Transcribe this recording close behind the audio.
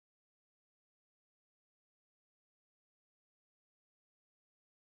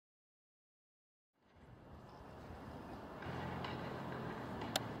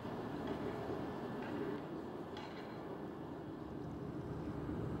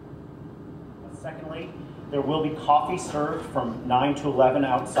Secondly, there will be coffee served from 9 to 11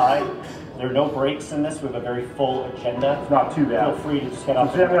 outside. There are no breaks in this. We have a very full agenda. It's not too bad. Feel free to just get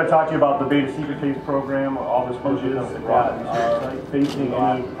up. Today I'm going to talk to you about the Beta Secret Case program, all this is facing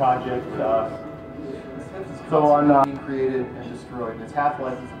any project. So on being created and destroyed. And its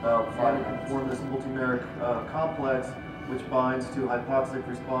half-life is about 5 and can form this multimeric complex, which binds to hypoxic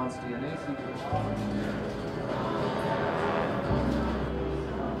response DNA sequence.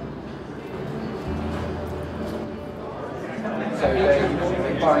 So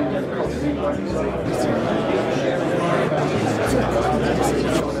they bind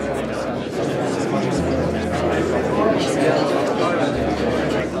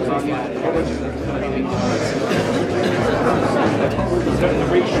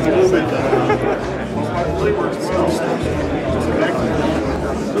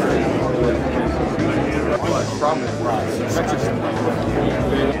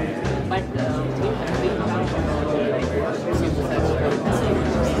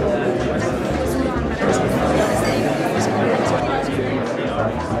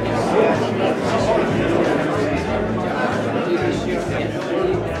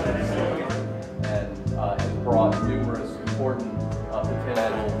brought numerous important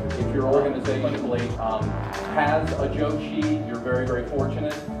potential. If your organization has a joke sheet, you're very, very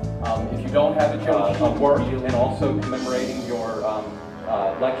fortunate. If you don't have a joke sheet, and also commemorating your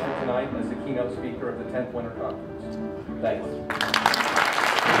lecture tonight as the keynote speaker of the 10th Winter Conference. Thanks.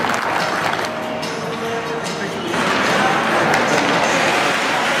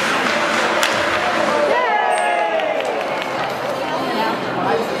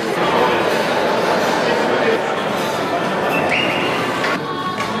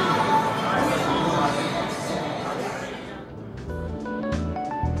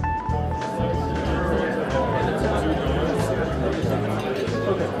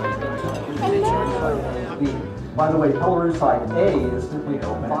 By the way, Pellerusite A is simply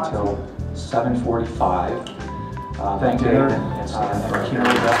open until 7:45. Thank you. Started a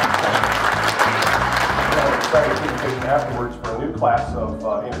presentation afterwards for a new class of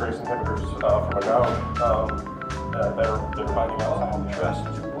integrase inhibitors from ago that are finding out how the stress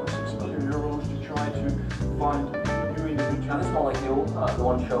is courses. So your role is to try to find new individuals. Now, this molecule, the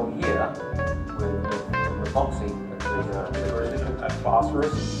one shown here with epoxy, at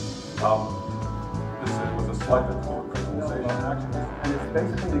phosphorus. This was a selected for crystallization actually. And it's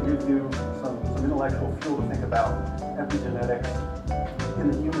basically to give you some intellectual fuel to think about epigenetics in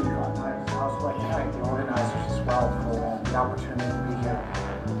the human context. I also like to thank the organizers as well for the opportunity to be here.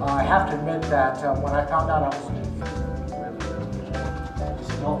 I have to admit that when I found out I was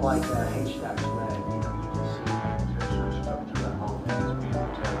it's not like HDAC's red, you know, you just see the structure of the whole thing is being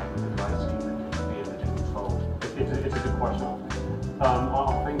determined with the glycine and be able to control. It's a good question.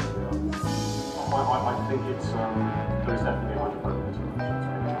 I think it's there's definitely a much further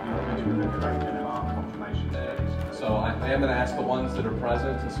So I am going to ask the ones that are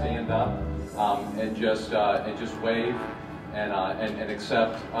present to stand up and just wave and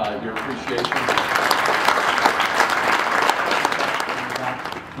accept your appreciation.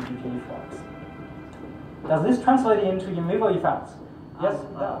 Does this translate into in vivo effects? Yes,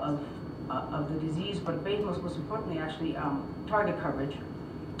 it does. Of the disease, but most importantly, actually, target coverage,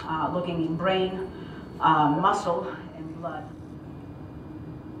 looking in brain, muscle, and blood.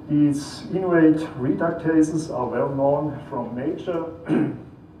 These inward reductases are well known from nature.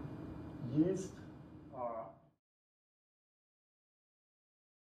 Yeast